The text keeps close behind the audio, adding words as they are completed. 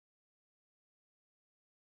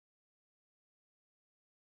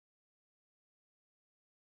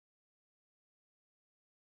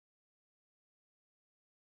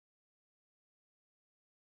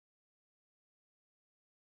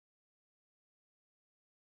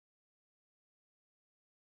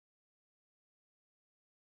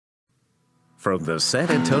From the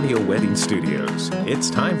San Antonio Wedding Studios,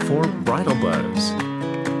 it's time for Bridal Buzz.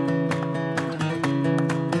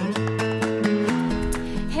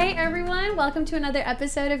 Hey everyone, welcome to another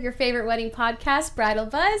episode of your favorite wedding podcast, Bridal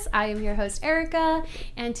Buzz. I am your host, Erica,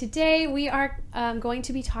 and today we are going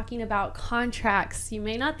to be talking about contracts. You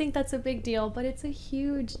may not think that's a big deal, but it's a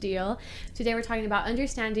huge deal. Today we're talking about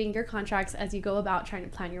understanding your contracts as you go about trying to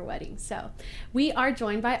plan your wedding. So we are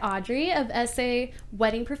joined by Audrey of SA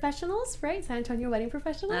Wedding Professionals, right? San Antonio Wedding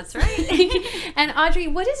Professionals? That's right. And Audrey,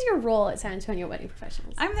 what is your role at San Antonio Wedding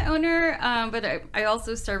Professionals? I'm the owner, but I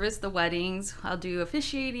also service the weddings. I'll do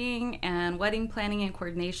officiating and wedding planning and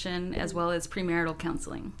coordination, as well as premarital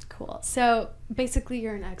counseling. Cool. So basically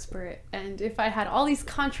you're an expert, and if I had all these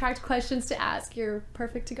contract questions to ask, you're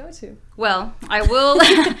perfect to go to. Well, I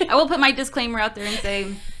will put my disclaimer out there and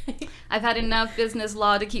say I've had enough business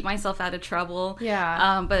law to keep myself out of trouble.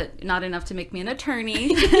 Yeah. But not enough to make me an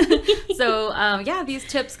attorney. So these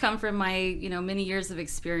tips come from my many years of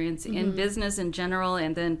experience in business in general,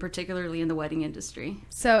 and then particularly in the wedding industry.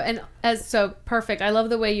 So perfect. I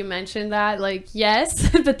love the way you mentioned that. Like,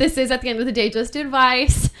 yes, but this is at the end of the day just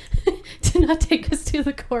advice. To not take us to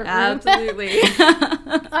the courtroom. Absolutely.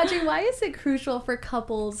 Audrey, why is it crucial for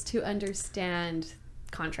couples to understand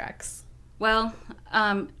contracts? Well,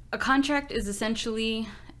 a contract is essentially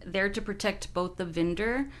there to protect both the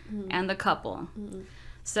vendor and the couple.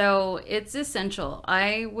 So it's essential.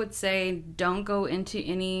 I would say don't go into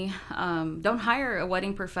don't hire a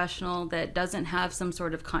wedding professional that doesn't have some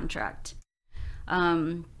sort of contract.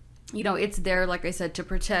 It's there, like I said, to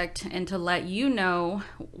protect and to let you know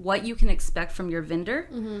what you can expect from your vendor,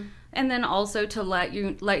 and then also to let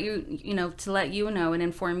you know and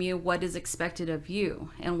inform you what is expected of you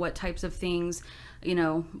and what types of things,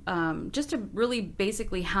 just to really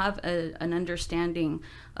basically have an understanding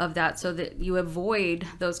of that, so that you avoid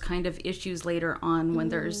those kind of issues later on when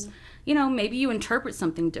there's, maybe you interpret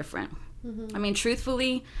something different. I mean,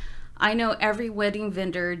 truthfully, I know every wedding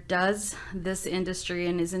vendor does this industry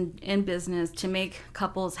and is in business to make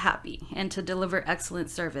couples happy and to deliver excellent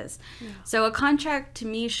service. Yeah. So a contract to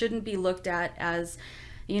me shouldn't be looked at as,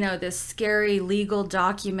 this scary legal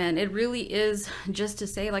document. It really is just to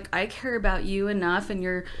say, like, I care about you enough and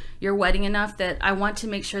your wedding enough that I want to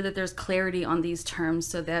make sure that there's clarity on these terms,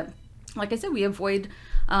 so that, like I said, we avoid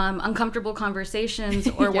uncomfortable conversations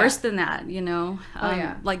or worse than that,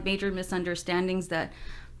 like major misunderstandings that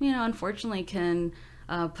unfortunately can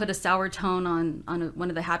put a sour tone on one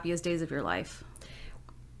of the happiest days of your life.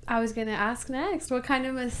 I was going to ask next, what kind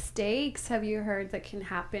of mistakes have you heard that can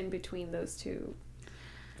happen between those two,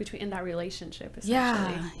 in that relationship,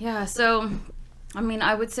 essentially? Yeah. So,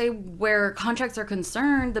 I would say where contracts are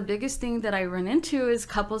concerned, the biggest thing that I run into is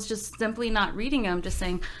couples just simply not reading them, just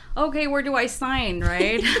saying, okay, where do I sign,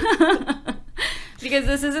 right? Because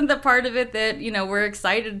this isn't the part of it that, we're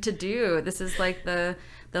excited to do. This is like the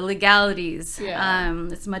legalities. Yeah.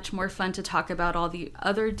 It's much more fun to talk about all the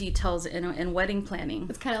other details in wedding planning.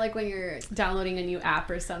 It's kind of like when you're downloading a new app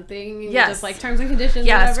or something. And yes. Just like terms and conditions.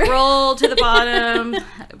 Yeah, whatever. Scroll to the bottom,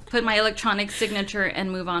 put my electronic signature, and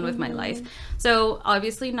move on with my life. So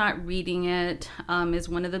obviously not reading it is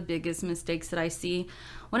one of the biggest mistakes that I see.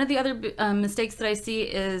 One of the other mistakes that I see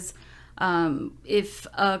is if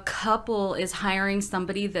a couple is hiring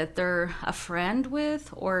somebody that they're a friend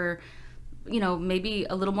with, or maybe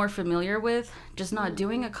a little more familiar with, just not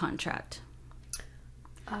doing a contract.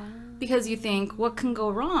 Because you think, what can go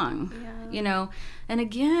wrong? Yeah. And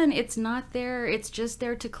again, it's not there. It's just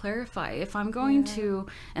there to clarify. If I'm going to,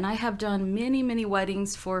 and I have done many, many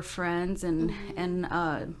weddings for friends and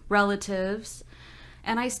relatives,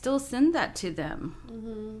 and I still send that to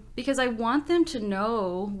them because I want them to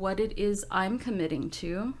know what it is I'm committing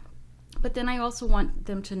to. But then I also want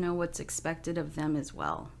them to know what's expected of them as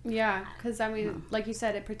well. Yeah, because like you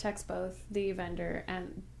said, it protects both the vendor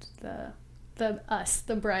and the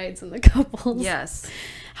brides and the couples. Yes.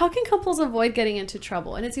 How can couples avoid getting into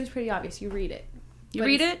trouble? And it seems pretty obvious. You read it. You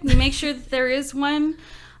make sure that there is one,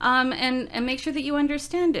 and make sure that you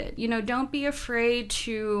understand it. Don't be afraid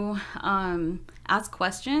to ask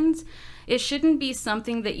questions. It shouldn't be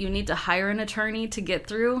something that you need to hire an attorney to get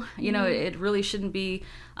through. It really shouldn't be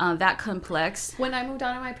that complex. When I moved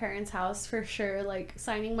out of my parents' house, for sure, like,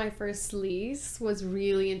 signing my first lease was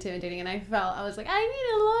really intimidating, and I was like, I need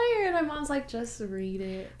a lawyer, and my mom's like, just read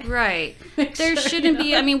it. Right. There shouldn't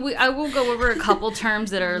be. I will go over a couple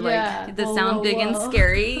terms that are that sound big and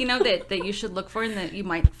scary, that you should look for and that you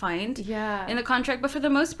might find in the contract. But for the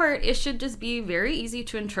most part, it should just be very easy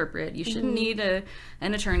to interpret. You shouldn't need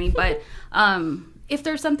an attorney, but if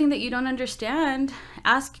there's something that you don't understand,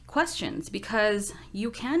 ask questions, because you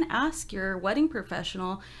can ask your wedding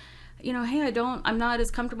professional, you know, hey, I'm not as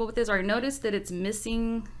comfortable with this, or I noticed that it's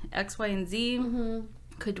missing X, Y, and Z. Mm-hmm.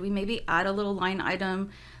 Could we maybe add a little line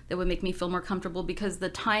item that would make me feel more comfortable? Because the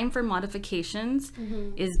time for modifications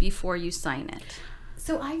is before you sign it.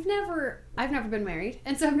 So I've never been married,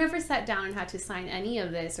 and so I've never sat down and had to sign any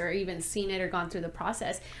of this, or even seen it or gone through the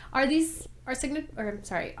process. Are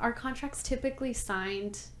contracts typically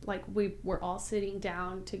signed like we're all sitting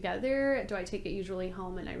down together? Do I take it usually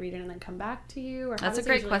home and I read it and then come back to you? Or That's a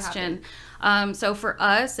great question. So for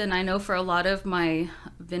us, and I know for a lot of my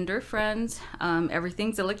vendor friends,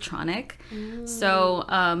 everything's electronic. So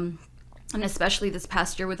and especially this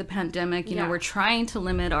past year with the pandemic, you know, we're trying to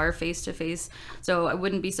limit our face-to-face. So I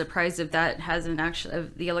wouldn't be surprised if that hasn't actually,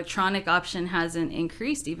 if the electronic option hasn't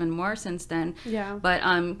increased even more since then. Yeah. But,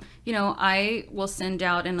 you know, I will send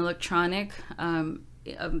out an electronic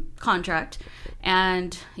contract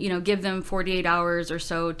and, you know, give them 48 hours or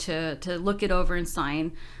so to look it over and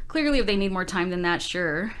sign. Clearly, if they need more time than that,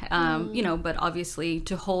 sure. You know, but obviously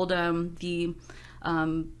to hold the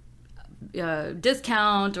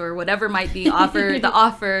discount or whatever might be offered, the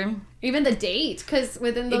offer, even the date, because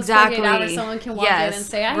within those 48 hours someone can walk in and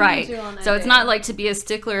say, I need you on that so it's not like to be a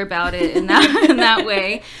stickler about it in that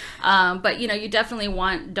way, but you know, you definitely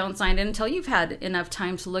don't sign it until you've had enough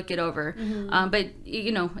time to look it over. But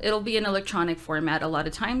you know, it'll be an electronic format a lot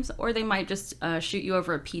of times, or they might just shoot you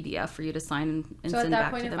over a PDF for you to sign and so send back to them. So at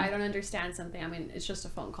that point, if I don't understand something, I mean, it's just a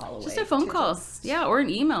phone call away. Just a phone call, or an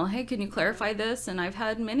email. Hey, can you clarify this? And I've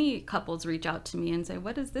had many couples reach out to me and say,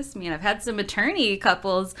 what does this mean? I've had some attorney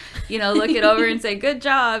couples, you know, look it over and say, good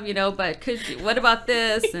job, you know, but what about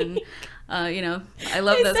this? And, you know, I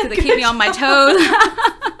love those because they keep me on my toes.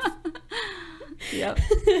 Yep.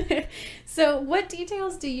 So what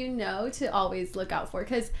details do you know to always look out for?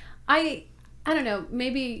 Because I don't know,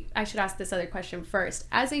 maybe I should ask this other question first.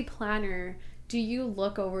 As a planner, do you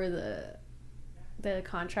look over the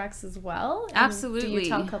contracts as well? And absolutely. do you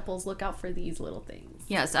tell couples look out for these little things?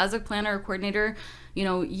 Yes, as a planner or coordinator, you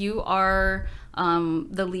know, you are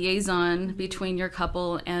the liaison between your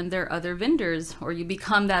couple and their other vendors, or you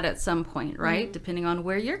become that at some point, right? Depending on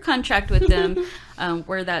where your contract with them,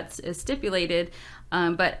 where that's stipulated.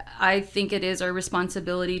 But I think it is our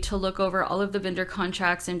responsibility to look over all of the vendor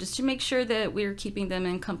contracts and just to make sure that we're keeping them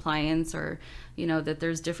in compliance, or, you know, that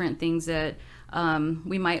there's different things that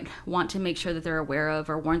we might want to make sure that they're aware of,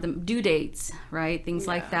 or warn them due dates, right? Things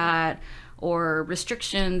like that. Or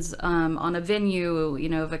restrictions on a venue, you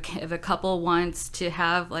know, if a couple wants to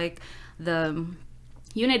have like the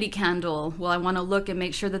unity candle, well, I want to look and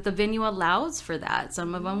make sure that the venue allows for that.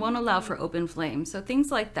 Some of them won't allow for open flame. So things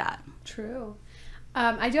like that. True.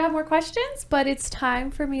 I do have more questions, but it's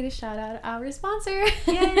time for me to shout out our sponsor.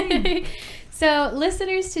 Yay! So,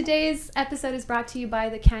 listeners, today's episode is brought to you by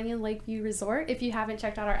the Canyon Lakeview Resort. If you haven't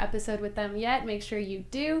checked out our episode with them yet, make sure you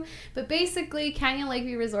do. But basically, Canyon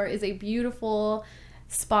Lakeview Resort is a beautiful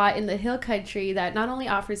spot in the hill country that not only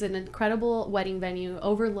offers an incredible wedding venue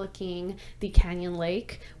overlooking the Canyon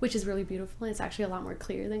Lake, which is really beautiful, and it's actually a lot more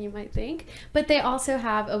clear than you might think, but they also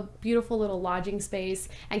have a beautiful little lodging space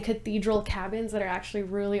and cathedral cabins that are actually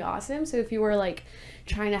really awesome. So if you were like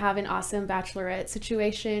trying to have an awesome bachelorette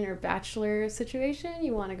situation or bachelor situation,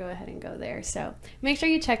 you want to go ahead and go there. So make sure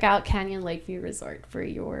you check out Canyon Lakeview Resort for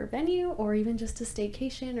your venue, or even just a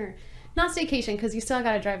staycation, or not staycation, because you still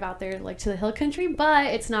got to drive out there like to the hill country, but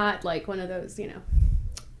it's not like one of those, you know,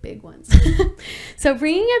 big ones. So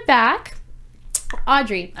bringing it back,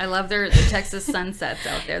 Audrey. I love their Texas sunsets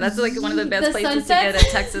out there. That's like one of the best places to get a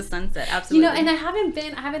Texas sunset. Absolutely. You know, and I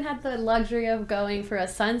haven't had the luxury of going for a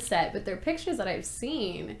sunset, but there are pictures that I've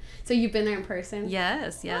seen. So you've been there in person?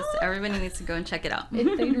 Yes. Oh. Everybody needs to go and check it out. They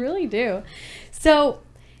really do. So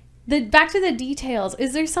back to the details.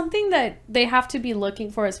 Is there something that they have to be looking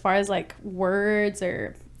for as far as like words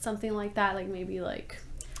or something like that? Like maybe like,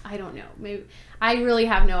 I don't know. Maybe I really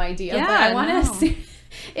have no idea. Yeah, but I want to see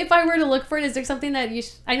if I were to look for it. Is there something that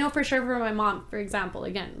I know for sure for my mom, for example,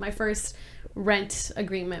 again, my first rent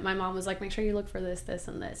agreement, my mom was like, make sure you look for this, this,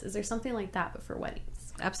 and this. Is there something like that, but for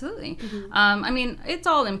weddings? Absolutely. I mean, it's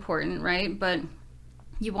all important, right? But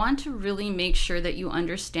you want to really make sure that you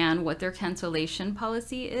understand what their cancellation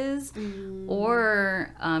policy is,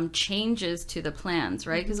 or changes to the plans,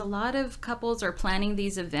 right? Because a lot of couples are planning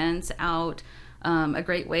these events out a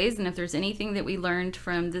great ways, and if there's anything that we learned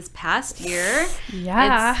from this past year,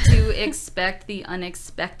 it's to expect the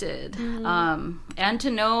unexpected, and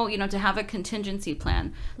to know, you know, to have a contingency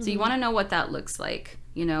plan. So you want to know what that looks like.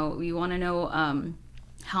 You know, you want to know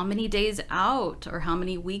how many days out or how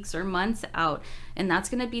many weeks or months out. And that's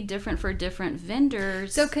going to be different for different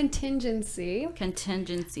vendors. So contingency.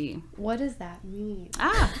 What does that mean?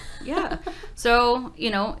 Yeah. So,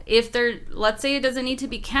 if let's say it doesn't need to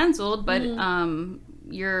be canceled, but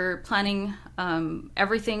you're planning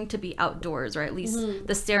everything to be outdoors, or at least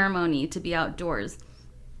the ceremony to be outdoors.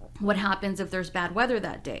 What happens if there's bad weather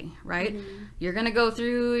that day, right? You're going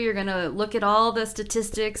to look at all the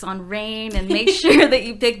statistics on rain and make sure that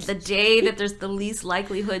you pick the day that there's the least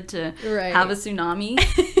likelihood to have a tsunami.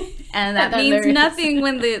 And that means nothing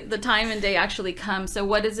when the time and day actually comes. So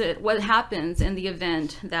what happens in the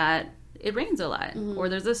event that it rains a lot or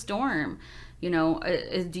there's a storm?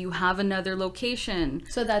 Do you have another location?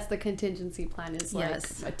 So that's the contingency plan, is like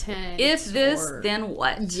a tent. If this, then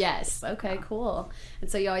what? Yes. Okay, cool.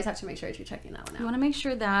 And so you always have to make sure that you're checking that one out. You want to make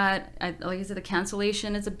sure that, like I said, the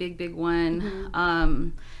cancellation is a big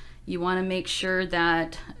one. You want to make sure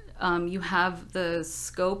that you have the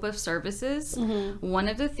scope of services. One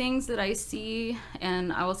of the things that I see,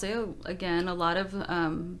 and I will say again, a lot of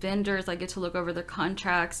vendors, I get to look over their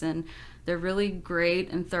contracts and they're really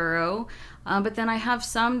great and thorough. But then I have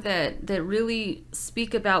some that really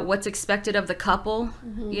speak about what's expected of the couple,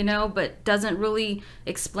 but doesn't really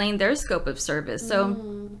explain their scope of service.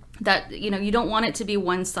 So that, you don't want it to be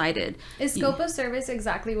one-sided. Is scope of service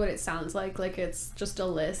exactly what it sounds like? Like it's just a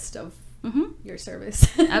list of your service?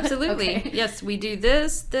 Absolutely. Okay. Yes, we do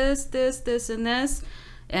this, and this.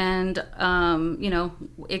 And,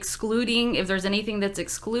 excluding if there's anything that's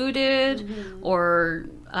excluded or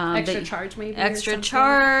extra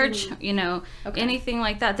charge, maybe anything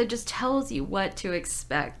like that just tells you what to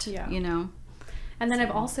expect. And then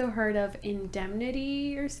I've also heard of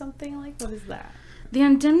indemnity or something. Like, what is that? The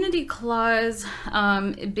indemnity clause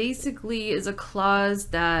basically is a clause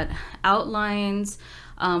that outlines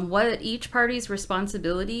what each party's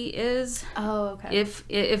responsibility is. Oh, okay.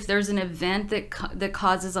 If there's an event that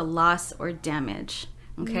causes a loss or damage.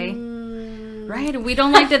 Okay. Right. We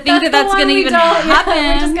don't like to think that's going to even happen.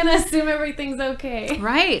 Yeah, we're just going to assume everything's okay.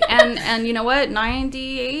 Right. And you know what?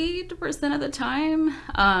 98% of the time,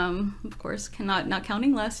 of course, not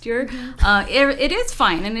counting last year, it is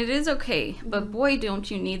fine and it is okay. But boy,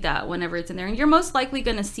 don't you need that whenever it's in there. And you're most likely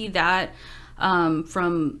going to see that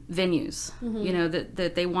from venues,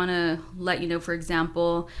 that they want to let you know, for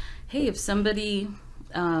example, hey, if somebody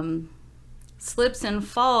slips and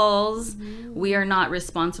falls, we are not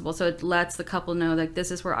responsible. So it lets the couple know that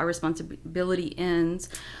this is where our responsibility ends.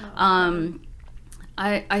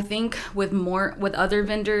 I think with other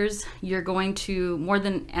vendors, you're going to, more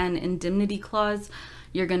than an indemnity clause,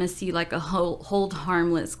 you're going to see like a hold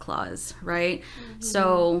harmless clause, right?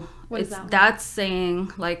 So that's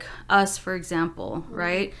saying, like us, for example,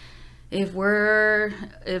 right?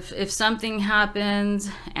 If something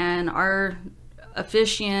happens and our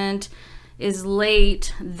officiant is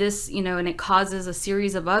late, this, and it causes a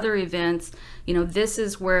series of other events, this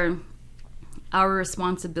is where our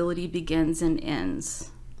responsibility begins and ends.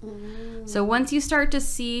 So once you start to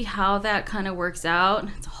see how that kind of works out,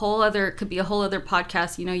 could be a whole other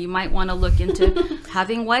podcast. You might want to look into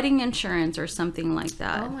having wedding insurance or something like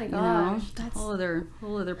that. Oh my gosh, that's a whole other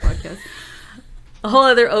podcast, a whole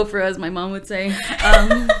other Oprah, as my mom would say.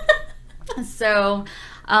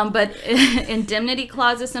 But indemnity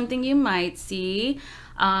clause is something you might see.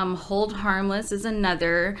 Hold harmless is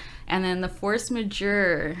another, and then the force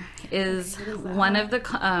majeure is one of the.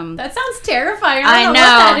 That sounds terrifying. I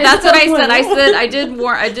know. That's what I said.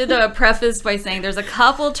 I did a preface by saying there's a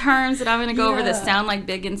couple terms that I'm going to go over that sound like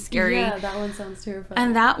big and scary. Yeah, that one sounds terrifying.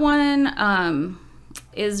 And that one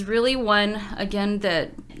is really one again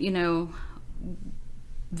that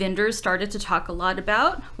vendors started to talk a lot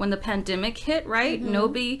about when the pandemic hit. Right,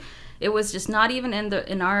 it was just not even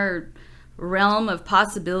in our realm of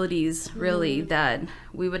possibilities, really, that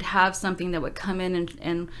we would have something that would come in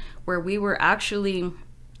and where we were actually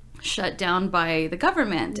shut down by the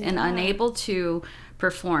government and unable to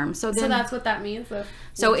perform. So that's what that means.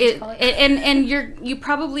 You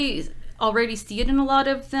probably already see it in a lot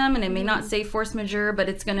of them, and it may not say force majeure, but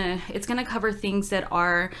it's gonna cover things that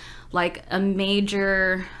are like a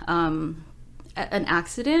major an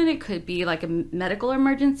accident. It could be like a medical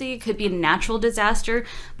emergency. It could be a natural disaster.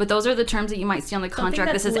 But those are the terms that you might see on the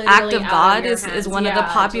contract. This is act of God is one of the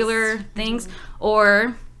popular things.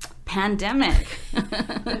 Or pandemic.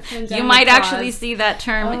 You might actually see that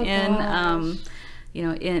term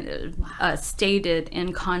stated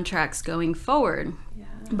in contracts going forward. Yeah.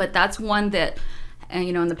 But that's one that and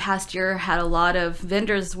in the past year had a lot of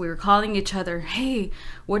vendors. We were calling each other, hey,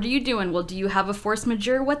 what are you doing? Well, do you have a force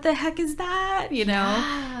majeure? What the heck is that?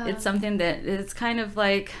 It's something that it's kind of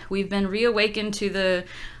like we've been reawakened to the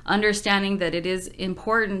understanding that it is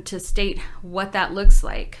important to state what that looks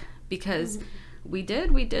like, because we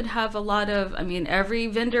did have a lot of, every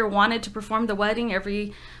vendor wanted to perform the wedding.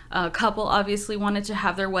 Every couple obviously wanted to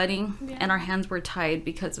have their wedding, and our hands were tied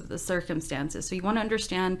because of the circumstances. So you want to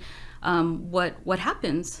understand what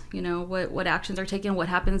happens, what actions are taken, what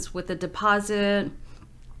happens with the deposit.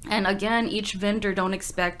 And again, each vendor, don't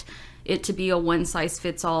expect it to be a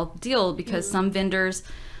one-size-fits-all deal, because some vendors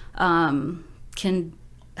can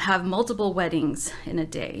have multiple weddings in a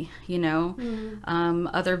day,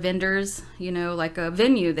 other vendors, like a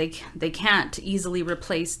venue, they can't easily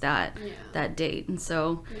replace that date. And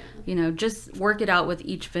so, just work it out with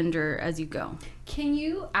each vendor as you go. Can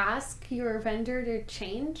you ask your vendor to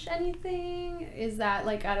change anything? Is that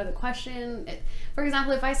like out of the question? For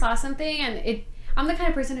example, if I saw something and I'm the kind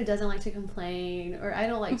of person who doesn't like to complain, or I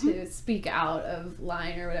don't like to speak out of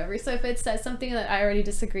line or whatever. So if it says something that I already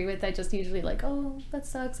disagree with, I just usually like, oh, that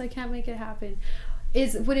sucks, I can't make it happen.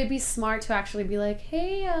 Would it be smart to actually be like,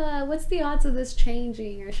 hey, what's the odds of this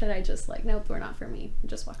changing? Or should I just like, nope, we're not for me, and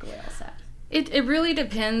just walk away all sad? It really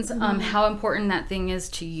depends how important that thing is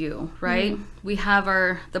to you, right? We have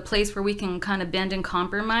the place where we can kind of bend and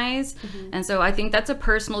compromise. And so I think that's a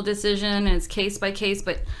personal decision, and it's case by case.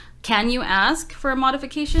 But can you ask for a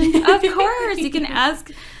modification? Of course, you can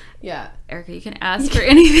ask. Yeah, Erica, you can ask for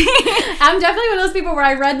anything. I'm definitely one of those people where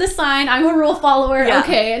I read the sign, I'm a rule follower,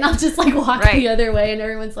 okay, and I'll just like walk the other way, and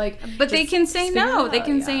everyone's like, but they can say no. They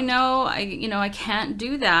can say no. I can't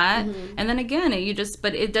do that. And then again,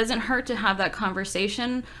 but it doesn't hurt to have that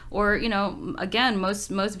conversation. Or again, most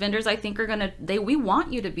vendors I think are we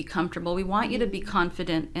want you to be comfortable. We want you to be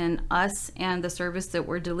confident in us and the service that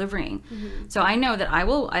we're delivering. So I know that I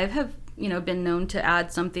have been known to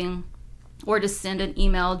add something, or to send an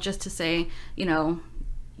email just to say, in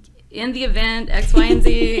the event X, Y, and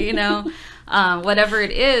Z, whatever it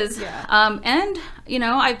is. And,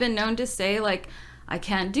 I've been known to say, like, I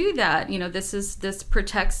can't do that. This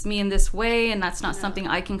protects me in this way, and that's not something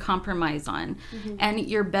I can compromise on. And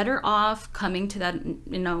you're better off coming to that,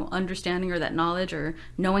 understanding or that knowledge, or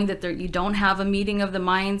knowing that you don't have a meeting of the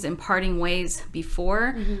minds and parting ways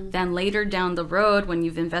before, than later down the road when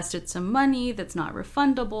you've invested some money that's not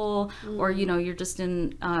refundable, or, you're just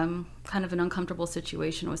in kind of an uncomfortable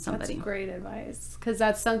situation with somebody. That's great advice, because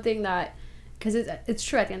that's something that, because it's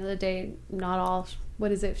true, at the end of the day, not all, what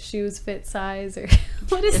is it, shoes fit size, or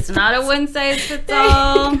what is it's not a one size fits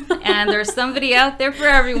all, and there's somebody out there for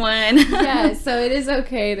everyone. Yeah, so it is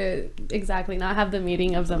okay to not have the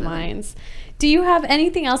meeting of the minds. Do you have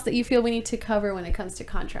anything else that you feel we need to cover when it comes to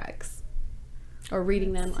contracts, or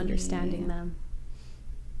reading them, understanding them?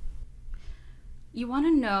 You want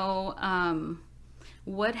to know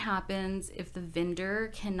what happens if the vendor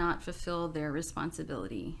cannot fulfill their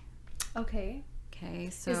responsibility. Okay,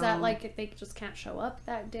 so is that like if they just can't show up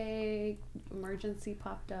that day, emergency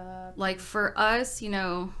popped up? Like for us,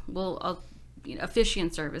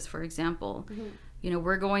 officiant service, for example,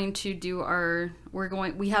 we're going to do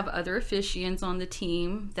we have other officiants on the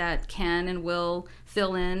team that can and will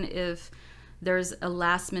fill in if there's a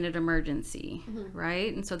last minute emergency,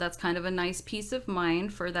 right? And so that's kind of a nice peace of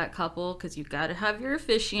mind for that couple, because you've got to have your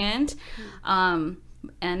officiant.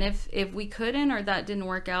 And if we couldn't, or that didn't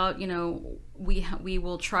work out, we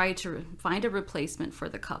will try to find a replacement for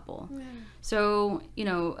the couple. So,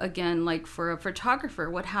 again, like for a photographer,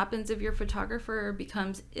 what happens if your photographer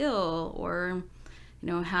becomes ill, or,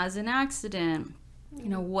 has an accident?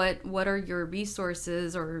 What are your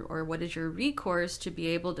resources, or what is your recourse to be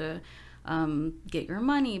able to get your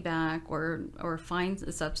money back, or find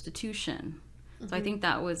a substitution? So I think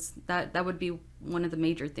that would be one of the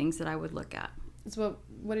major things that I would look at. So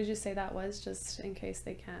what did you say that was, just in case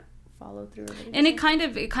they can't follow through? And it kind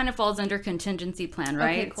of falls under contingency plan,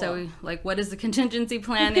 right? Okay, cool. So like, what is the contingency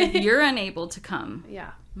plan if you're unable to come?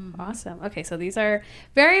 Yeah. Awesome. Okay, so these are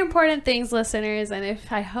very important things, listeners, and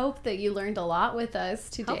I hope that you learned a lot with us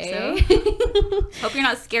today. Hope so. Hope you're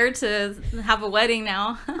not scared to have a wedding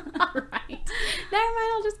now. All right. Never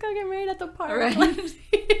mind, I'll just go get married at the park. Right.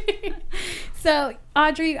 So,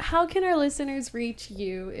 Audrey, how can our listeners reach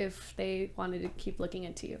you if they wanted to keep looking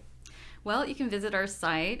into you? Well, you can visit our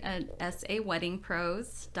site at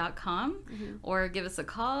saweddingpros.com, or give us a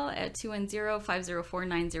call at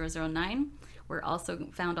 210-504-9009. We're also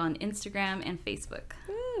found on Instagram and Facebook.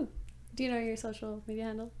 Woo. Do you know your social media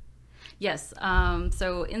handle? Yes.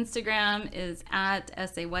 So Instagram is at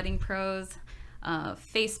saweddingpros.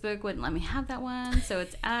 Facebook wouldn't let me have that one, so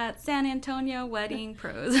it's at San Antonio Wedding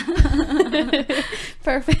Pros.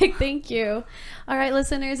 Perfect. Thank you. All right,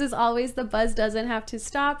 listeners, as always, the buzz doesn't have to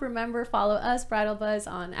stop. Remember, follow us, Bridal Buzz,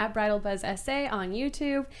 on at Bridal Buzz SA on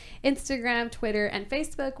YouTube, Instagram, Twitter, and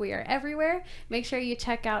Facebook. We are everywhere. Make sure you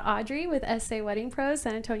check out Audrey with SA Wedding Pros,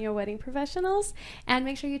 San Antonio Wedding Professionals, and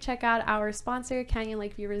make sure you check out our sponsor, Canyon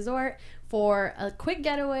Lakeview Resort, for a quick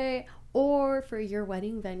getaway or for your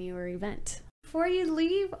wedding venue or event. Before you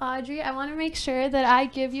leave, Audrey, I want to make sure that I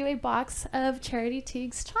give you a box of Charity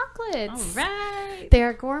Teague's chocolates. All right. They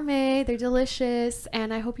are gourmet, they're delicious,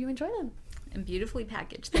 and I hope you enjoy them. And beautifully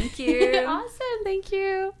packaged. Thank you. Awesome. Thank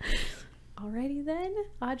you. Alrighty then.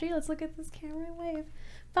 Audrey, let's look at this camera and wave.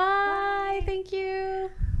 Bye. Thank you.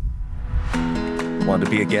 Want to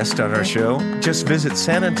be a guest on our show? Just visit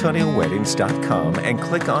sanantonioweddings.com and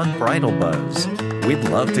click on Bridal Buzz. We'd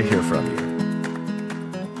love to hear from you.